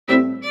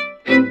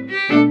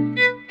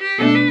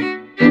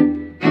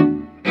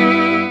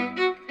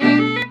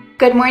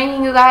Good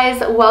morning, you guys.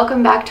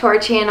 Welcome back to our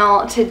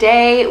channel.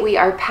 Today we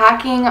are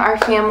packing our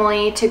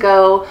family to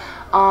go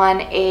on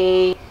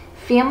a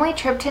family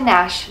trip to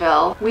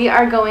Nashville. We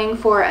are going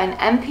for an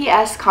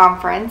MPS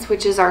conference,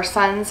 which is our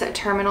son's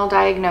terminal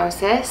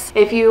diagnosis.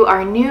 If you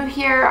are new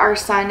here, our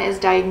son is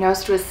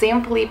diagnosed with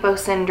Sanfilippo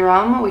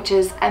Syndrome, which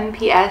is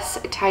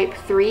MPS type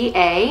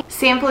 3A.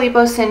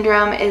 Sanfilippo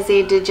Syndrome is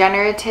a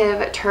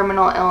degenerative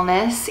terminal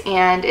illness,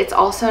 and it's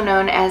also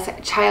known as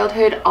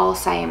childhood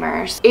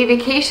Alzheimer's. A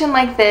vacation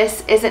like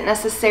this isn't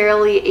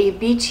necessarily a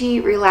beachy,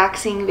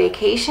 relaxing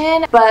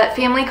vacation, but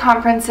family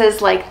conferences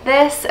like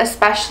this,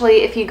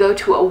 especially if you go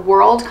to a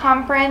world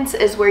conference,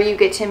 is where you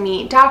get to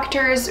meet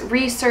doctors,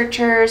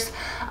 researchers,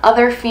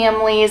 other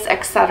families,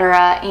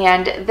 etc.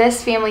 And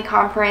this family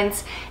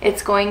conference,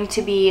 it's going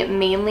to be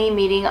mainly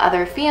meeting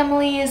other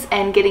families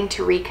and getting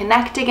to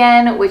reconnect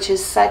again, which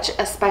is such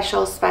a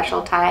special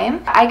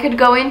time. I could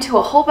go into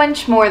a whole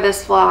bunch more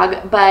this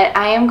vlog, but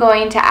I am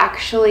going to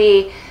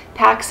actually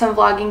pack some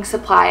vlogging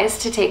supplies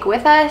to take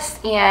with us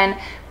and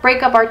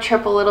break up our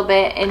trip a little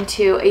bit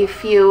into a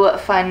few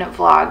fun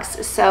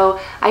vlogs. So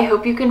I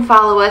hope you can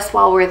follow us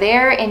while we're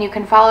there, and you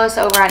can follow us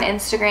over on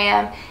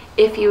Instagram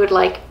if you would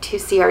like to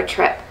see our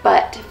trip.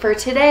 But for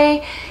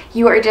today,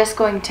 you are just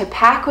going to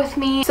pack with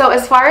me. So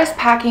as far as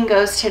packing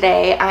goes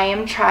today, I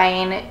am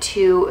trying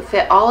to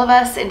fit all of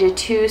us into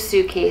 2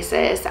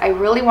 suitcases. I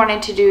really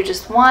wanted to do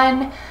just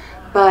one,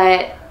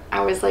 but I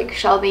was like,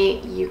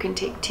 Shelby, you can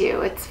take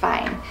 2, it's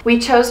fine. We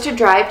chose to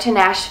drive to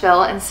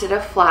Nashville instead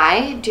of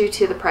fly due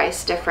to the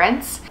price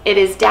difference. It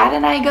is Dad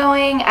and I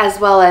going,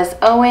 as well as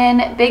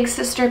Owen, big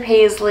sister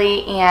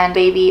Paisley, and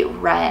baby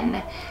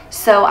Ren.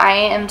 So I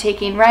am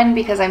taking Ren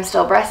because I'm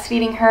still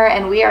breastfeeding her,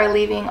 and we are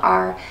leaving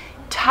our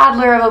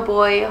toddler of a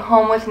boy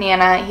home with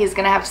Nana. He's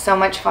gonna have so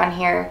much fun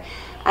here,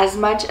 as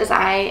much as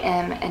I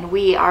am, and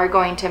we are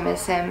going to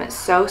miss him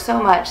so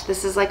much.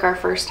 This is like our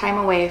first time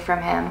away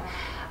from him.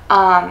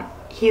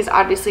 He's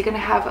obviously going to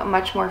have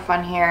much more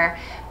fun here,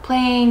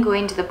 playing,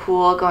 going to the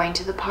pool, going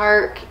to the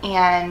park,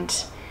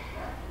 and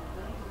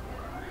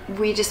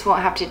we just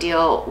won't have to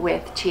deal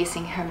with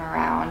chasing him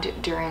around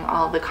during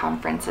all the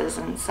conferences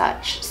and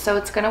such. So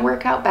it's going to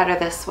work out better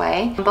this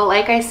way. But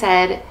like I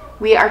said,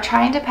 we are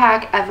trying to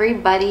pack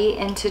everybody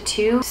into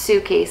 2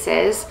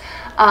 suitcases.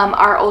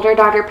 Our older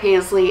daughter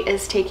Paisley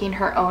is taking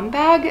her own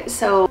bag,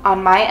 so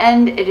on my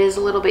end it is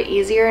a little bit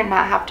easier and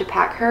not have to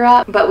pack her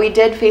up. But we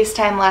did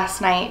FaceTime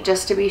last night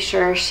just to be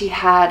sure she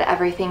had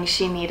everything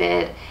she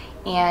needed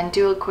and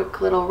do a quick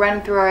little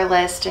run through our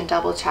list and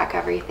double check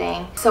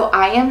everything. So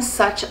I am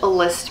such a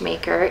list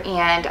maker,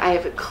 and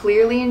I've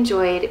clearly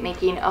enjoyed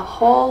making a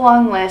whole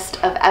long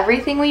list of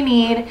everything we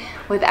need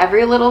with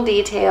every little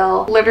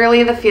detail.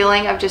 Literally the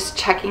feeling of just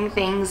checking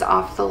things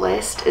off the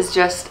list is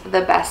just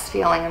the best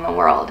feeling in the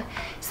world.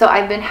 So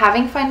I've been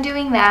having fun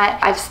doing that.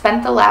 I've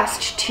spent the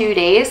last 2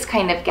 days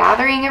kind of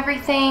gathering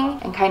everything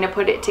and kind of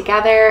put it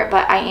together,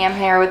 but I am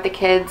here with the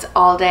kids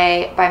all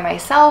day by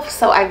myself,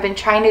 so I've been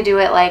trying to do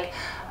it like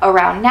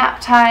around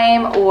nap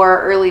time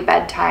or early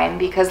bedtime,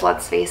 because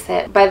let's face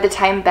it, by the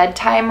time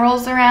bedtime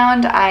rolls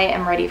around, I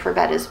am ready for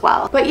bed as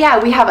well. But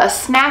yeah, we have a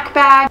snack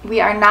bag.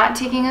 We are not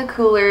taking a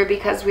cooler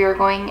because we are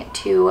going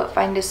to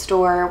find a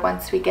store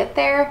once we get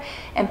there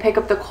and pick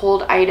up the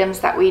cold items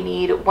that we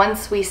need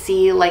once we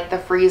see like the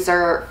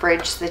freezer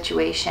fridge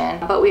situation.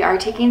 But we are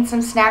taking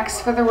some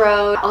snacks for the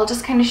road. I'll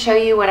just kind of show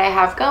you what I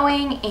have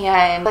going,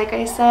 and like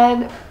I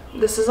said,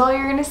 this is all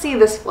you're gonna see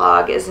this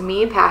vlog, is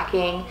me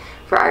packing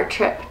for our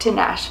trip to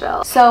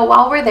Nashville. So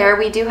while we're there,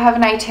 we do have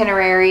an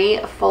itinerary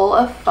full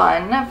of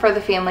fun for the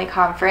family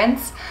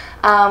conference.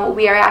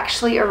 We are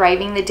actually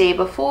arriving the day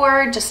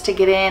before just to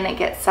get in,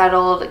 get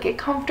settled, get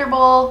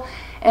comfortable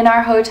in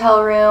our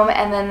hotel room,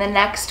 and then the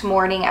next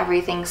morning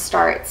everything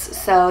starts.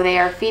 So they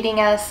are feeding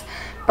us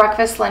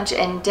breakfast, lunch,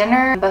 and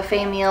dinner,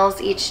 buffet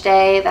meals each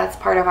day. That's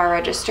part of our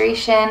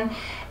registration.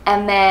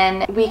 And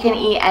then we can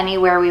eat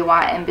anywhere we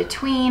want in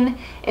between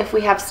if we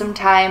have some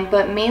time,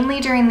 but mainly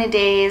during the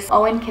days.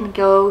 Owen can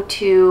go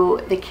to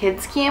the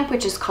kids camp,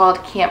 which is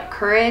called Camp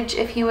Courage,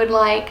 if he would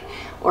like,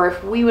 or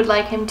if we would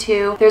like him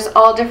to. There's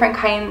all different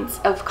kinds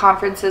of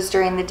conferences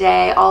during the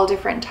day, all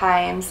different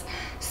times.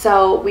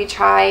 So we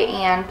try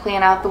and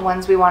plan out the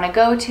ones we want to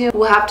go to.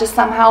 We'll have to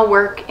somehow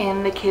work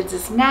in the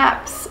kids'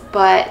 naps,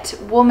 but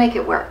we'll make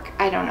it work.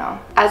 I don't know.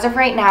 As of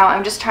right now,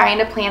 I'm just trying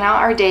to plan out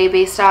our day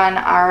based on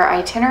our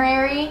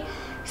itinerary.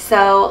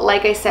 So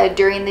like I said,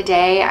 during the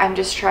day, I'm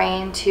just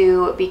trying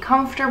to be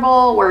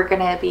comfortable. We're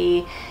gonna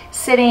be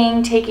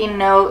sitting, taking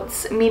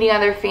notes, meeting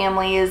other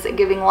families,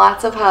 giving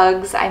lots of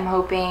hugs, I'm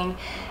hoping.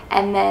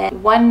 And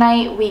then one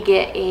night we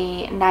get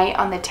a night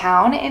on the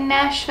town in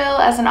Nashville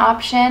as an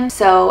option.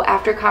 So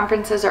after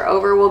conferences are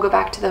over, we'll go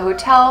back to the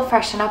hotel,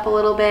 freshen up a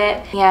little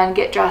bit, and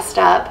get dressed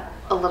up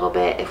a little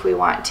bit if we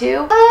want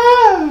to.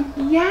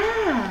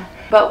 Yeah.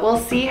 But we'll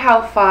see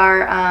how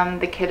far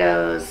the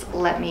kiddos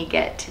let me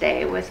get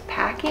today with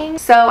packing.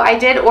 So I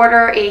did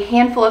order a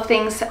handful of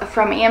things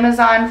from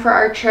Amazon for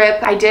our trip.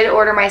 I did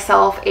order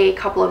myself a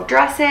couple of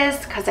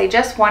dresses because I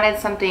just wanted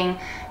something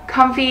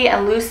comfy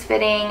and loose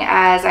fitting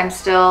as I'm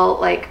still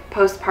like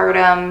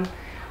postpartum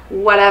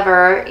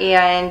whatever,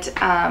 and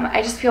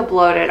I just feel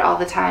bloated all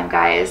the time,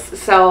 guys.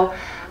 So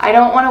I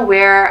don't want to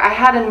wear, I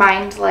had in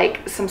mind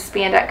like some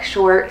spandex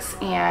shorts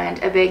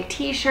and a big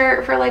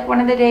t-shirt for like one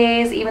of the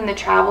days, even the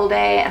travel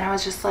day, and I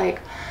was just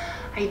like,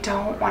 I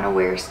don't want to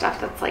wear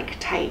stuff that's like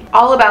tight.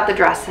 All about the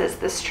dresses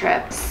this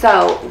trip.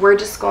 So we're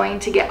just going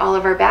to get all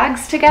of our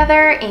bags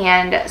together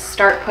and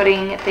start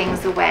putting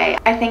things away.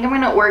 I think I'm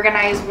going to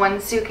organize one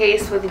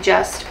suitcase with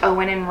just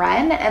Owen and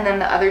Ren, and then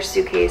the other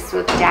suitcase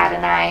with Dad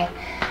and I.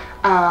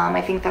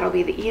 I think that'll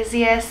be the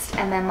easiest.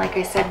 And then, like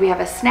I said, we have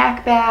a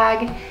snack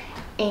bag,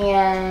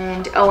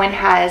 and Owen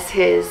has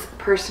his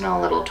personal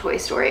little Toy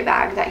Story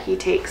bag that he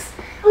takes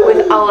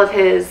with all of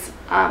his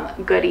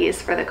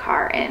goodies for the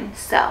car in.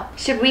 So,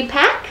 should we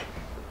pack?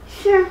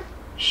 Sure.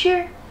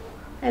 Sure.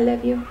 I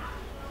love you.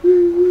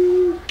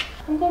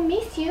 I'm gonna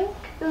miss you.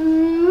 Mom.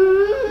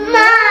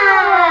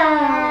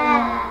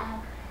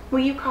 Will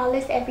you call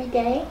us every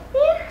day?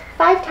 Yeah.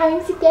 5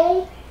 times a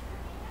day?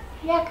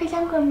 Yeah, because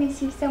I'm gonna miss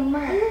you so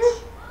much.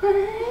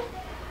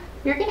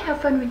 You're gonna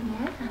have fun with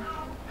Nana.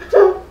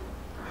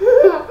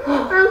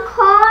 A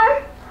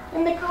car?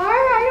 In the car?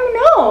 I don't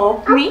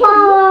know. Maybe.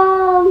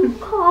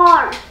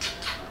 Car.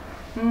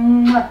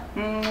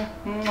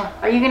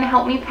 Are you gonna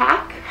help me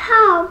pack?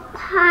 Help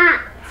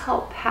pack.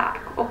 Help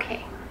pack.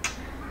 Okay.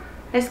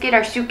 Let's get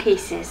our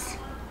suitcases.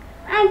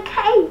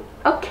 Okay.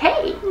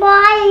 Okay.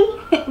 Bye.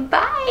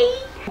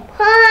 Bye.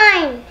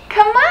 Bye.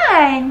 Come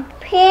on.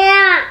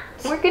 Pack.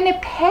 We're gonna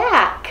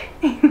pack.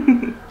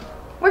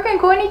 We're gonna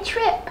go on a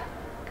trip.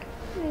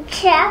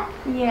 Chef.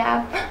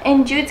 Yeah.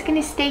 And Jude's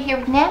gonna stay here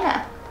with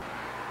Nana.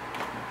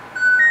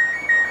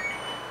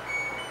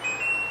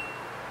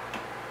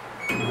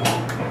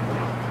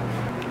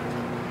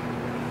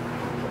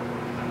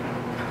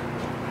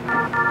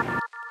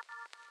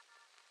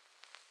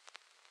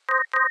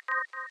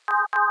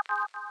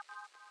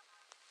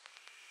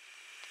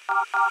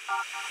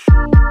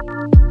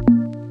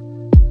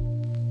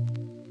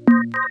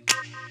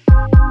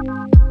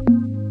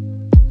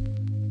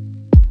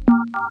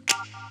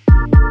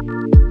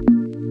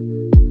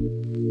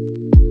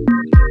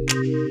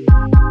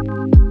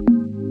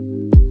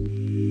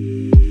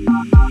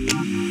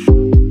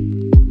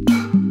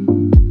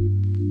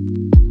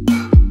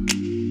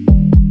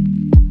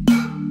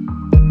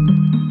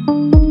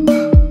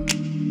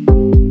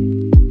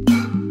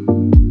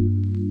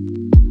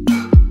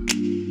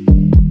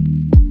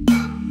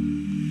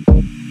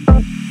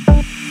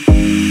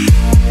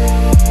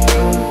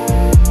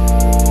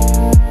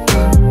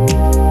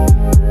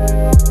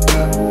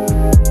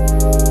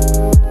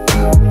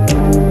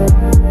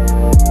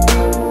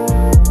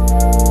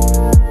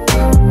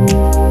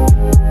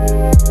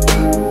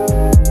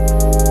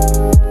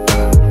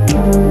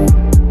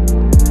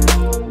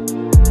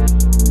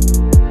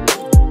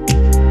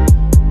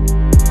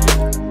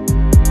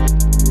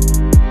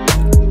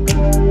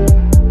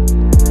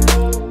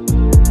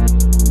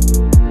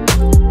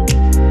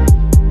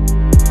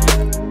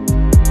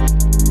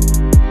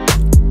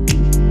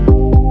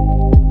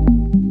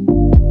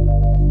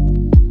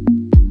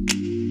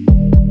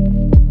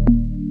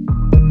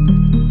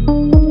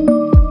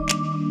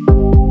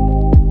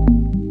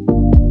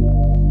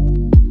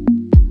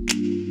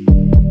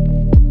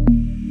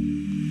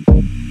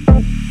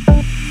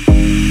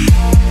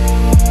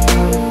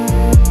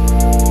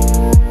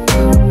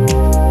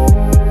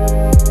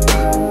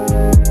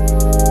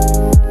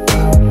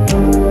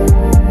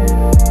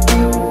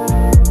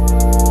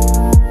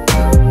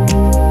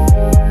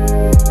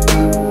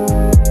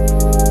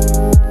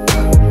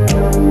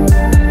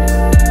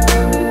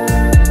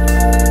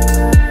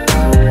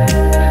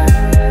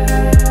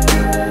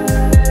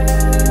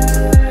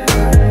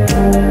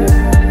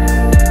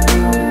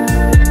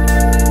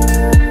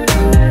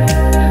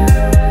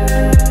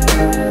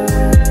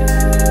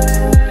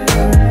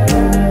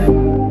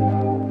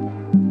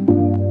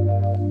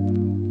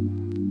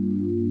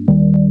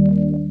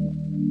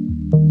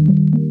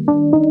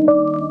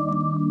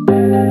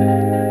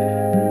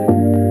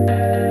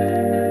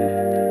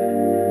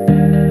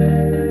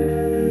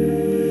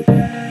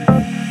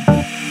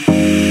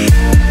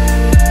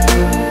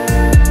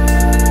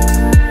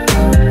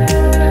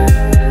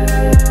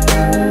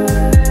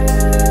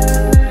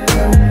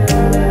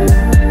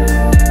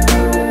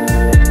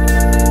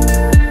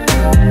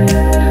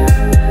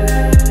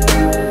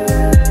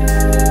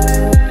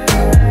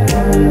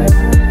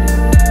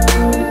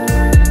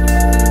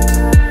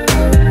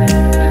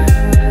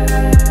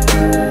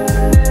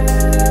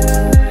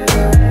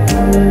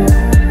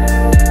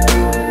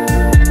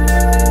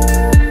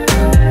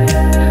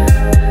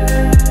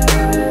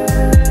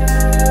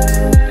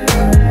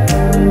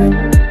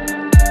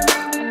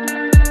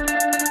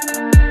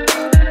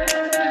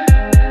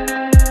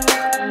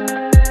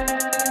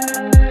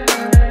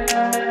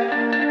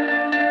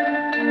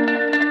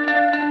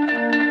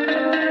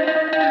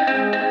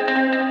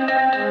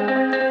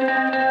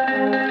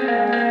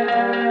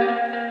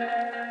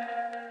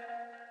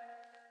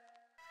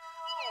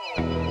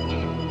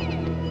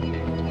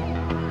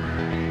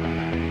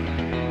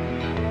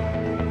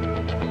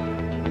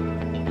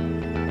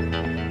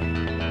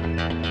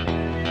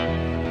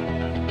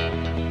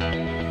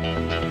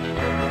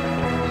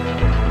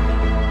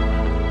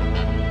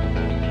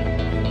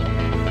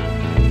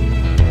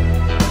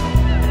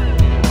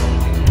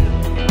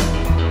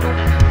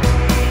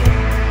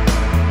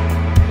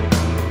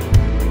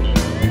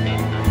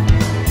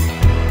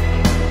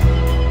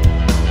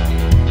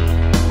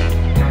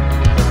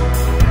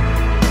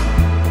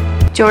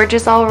 George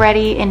is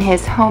already in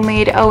his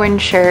homemade Owen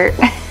shirt.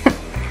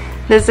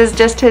 This is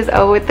just his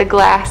O with the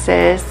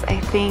glasses, I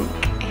think.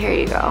 Here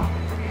you go.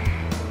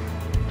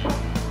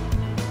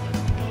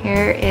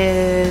 Here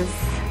is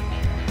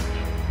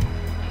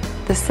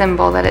the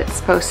symbol that it's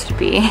supposed to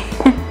be.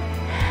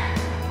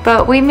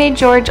 But we made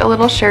George a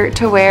little shirt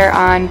to wear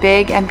on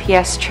big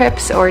MPS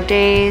trips or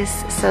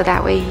days so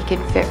that way he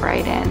can fit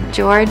right in.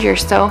 George, you're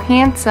so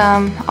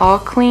handsome, all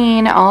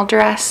clean, all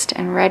dressed,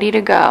 and ready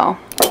to go.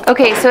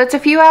 Okay, so it's a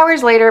few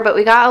hours later, but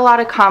we got a lot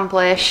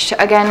accomplished.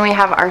 Again, we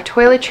have our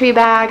toiletry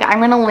bag.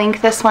 I'm gonna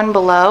link this one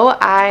below.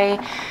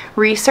 I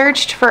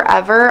researched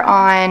forever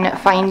on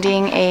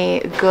finding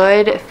a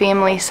good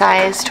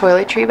family-sized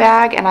toiletry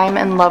bag, and I'm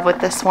in love with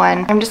this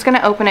one. I'm just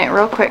gonna open it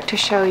real quick to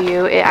show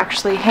you. It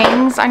actually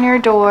hangs on your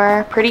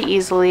door pretty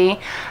easily.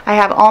 I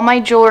have all my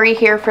jewelry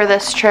here for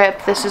this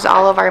trip. This is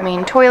all of our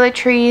main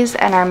toiletries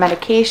and our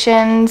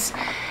medications,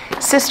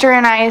 sister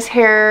and I's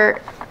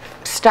hair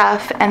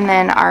stuff, and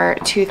then our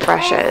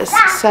toothbrushes.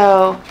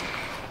 So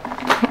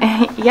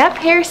yep,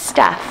 hair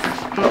stuff.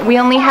 We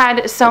only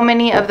had so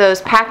many of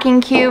those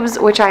packing cubes,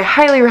 which I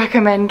highly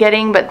recommend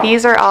getting, but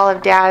these are all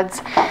of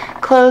Dad's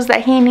clothes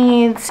that he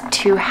needs.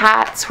 2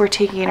 hats. We're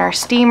taking our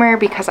steamer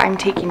because I'm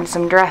taking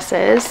some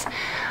dresses.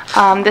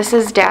 This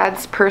is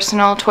Dad's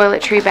personal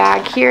toiletry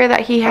bag here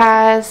that he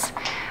has.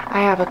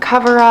 I have a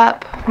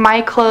COVERUP,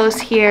 my clothes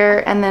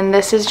here, and then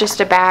this is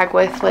just a bag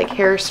with like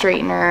hair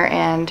straightener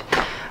and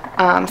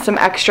some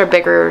extra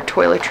bigger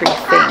toiletry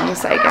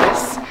things, I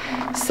guess.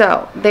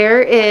 So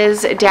there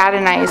is Dad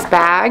and I's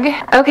bag.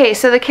 Okay,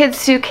 so the kids'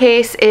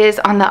 suitcase is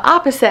on the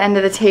opposite end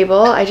of the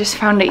table. I just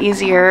found it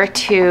easier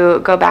to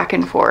go back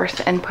and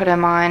forth and put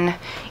them on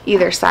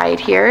either side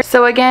here.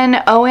 So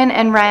again, Owen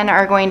and Ren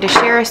are going to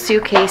share a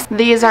suitcase.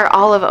 These are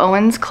all of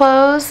Owen's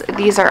clothes.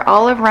 These are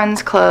all of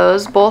Ren's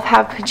clothes. Both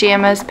have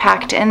pajamas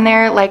packed in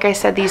there. Like I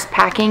said, these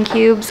packing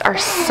cubes are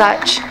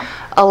such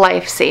a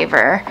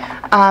lifesaver.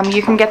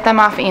 You can get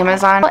them off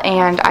Amazon,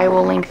 and I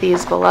will link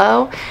these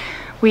below.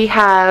 We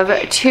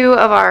have 2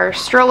 of our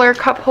stroller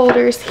cup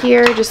holders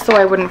here, just so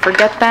I wouldn't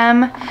forget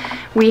them.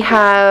 We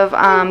have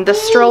the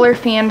stroller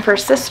fan for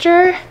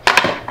sister,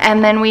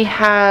 and then we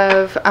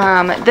have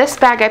this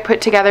bag I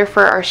put together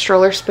for our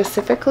stroller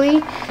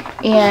specifically,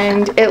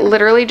 and it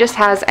literally just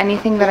has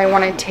anything that I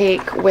want to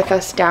take with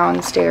us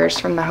downstairs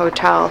from the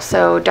hotel.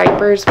 So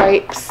diapers,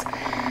 wipes,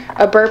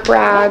 a burp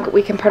rag.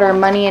 We can put our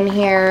money in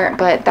here,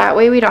 but that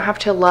way we don't have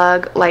to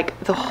lug like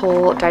the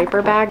whole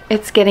diaper bag.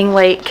 It's getting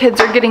late.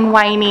 Kids are getting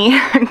whiny.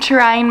 I'm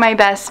trying my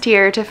best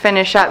here to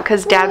finish up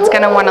because Dad's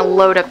gonna want to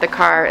load up the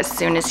car as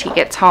soon as he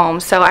gets home.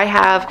 So I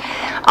have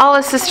all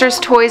of sister's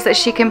toys that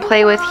she can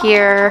play with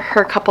here,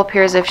 her couple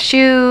pairs of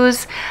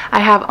shoes. I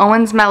have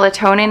Owen's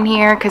melatonin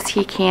here because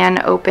he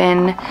can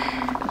open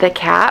the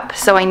cap,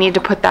 so I need to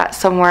put that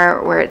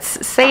somewhere where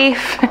it's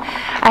safe.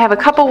 I have a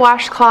couple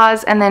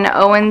washcloths and then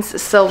Owen's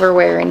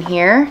silverware in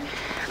here.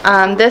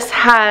 This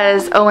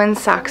has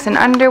Owen's socks and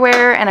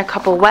underwear and a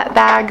couple wet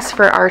bags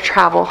for our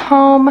travel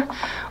home,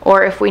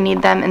 or if we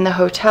need them in the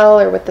hotel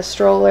or with the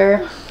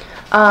stroller.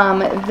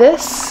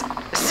 This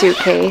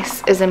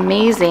suitcase is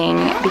amazing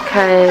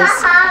because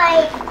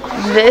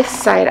this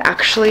side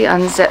actually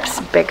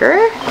unzips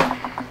bigger.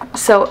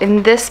 So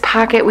in this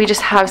pocket we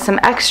just have some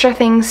extra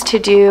things to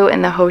do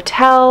in the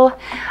hotel,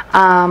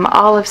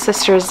 all of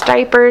sister's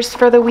diapers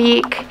for the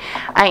week.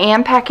 I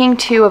am packing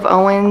 2 of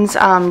Owen's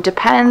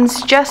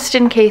Depends just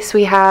in case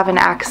we have an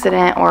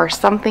accident or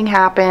something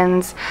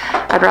happens.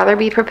 I'd rather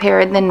be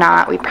prepared than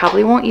not. We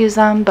probably won't use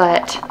them,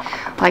 but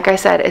like I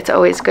said, it's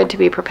always good to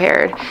be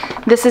prepared.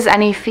 This is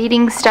any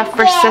feeding stuff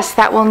for sis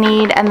that we'll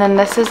need, and then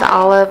this is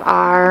all of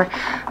our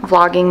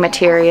vlogging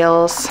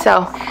materials.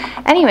 So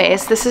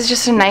anyways, this is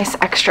just a nice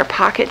extra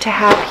pocket to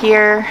have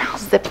here. I'll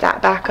zip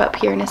that back up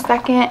here in a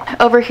second.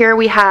 Over here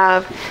we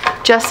have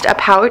just a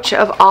pouch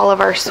of all of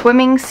our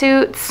swimming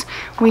suits.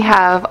 We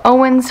have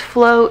Owen's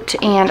float,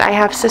 and I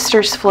have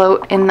sister's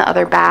float in the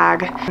other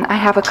bag. And I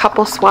have a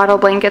couple swaddle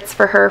blankets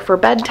for her for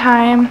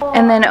bedtime.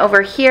 And then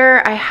over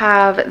here I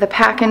have the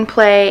pack and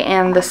play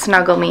and the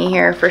snuggle me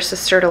here for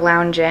sister to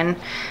lounge in.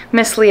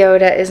 Miss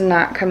Leota is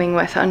not coming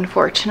with,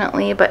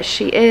 unfortunately, but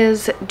she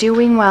is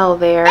doing well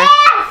there.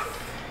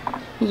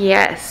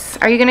 Yes.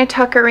 Are you gonna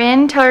tuck her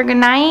in, tell her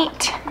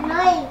goodnight?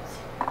 Night.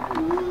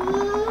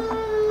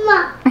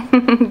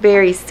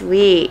 Very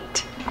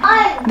sweet.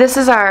 This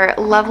is our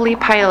lovely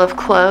pile of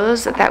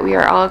clothes that we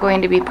are all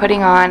going to be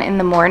putting on in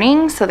the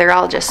morning, so they're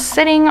all just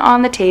sitting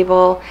on the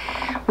table.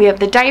 We have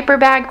the diaper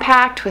bag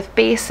packed with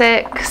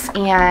basics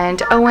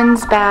and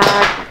Owen's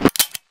bag.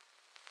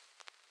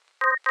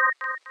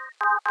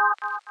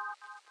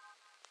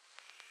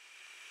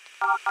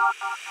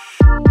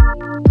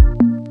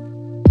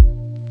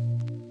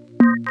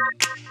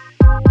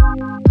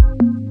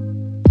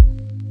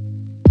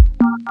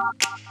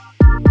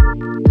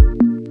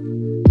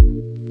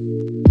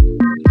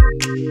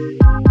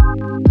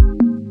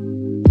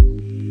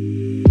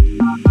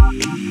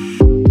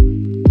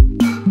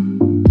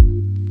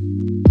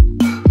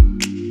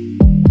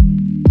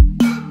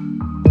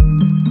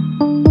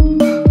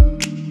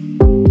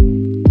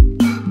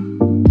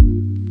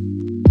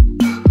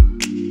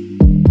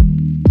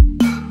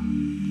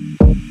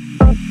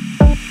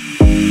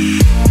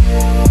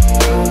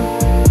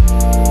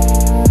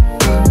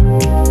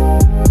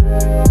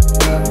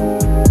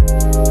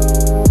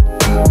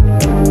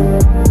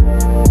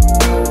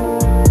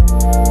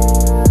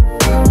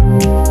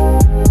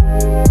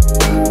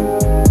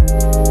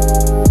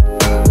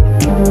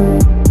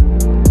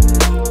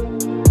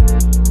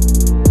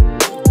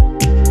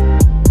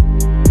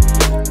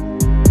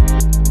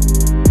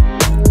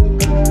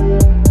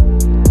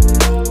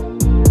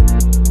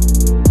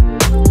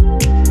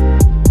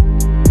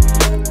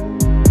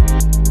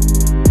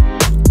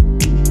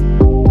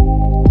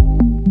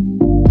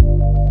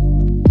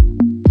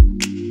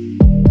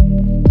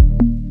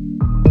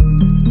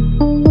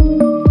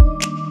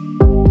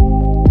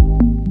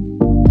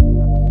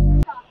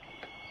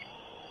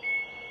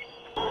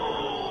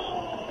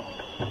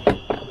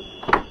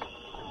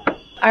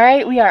 All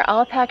right, we are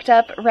all packed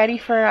up, ready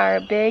for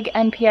our big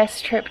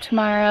NPS trip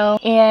tomorrow,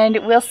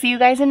 and we'll see you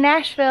guys in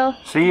Nashville.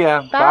 See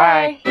ya.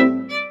 Bye. Bye.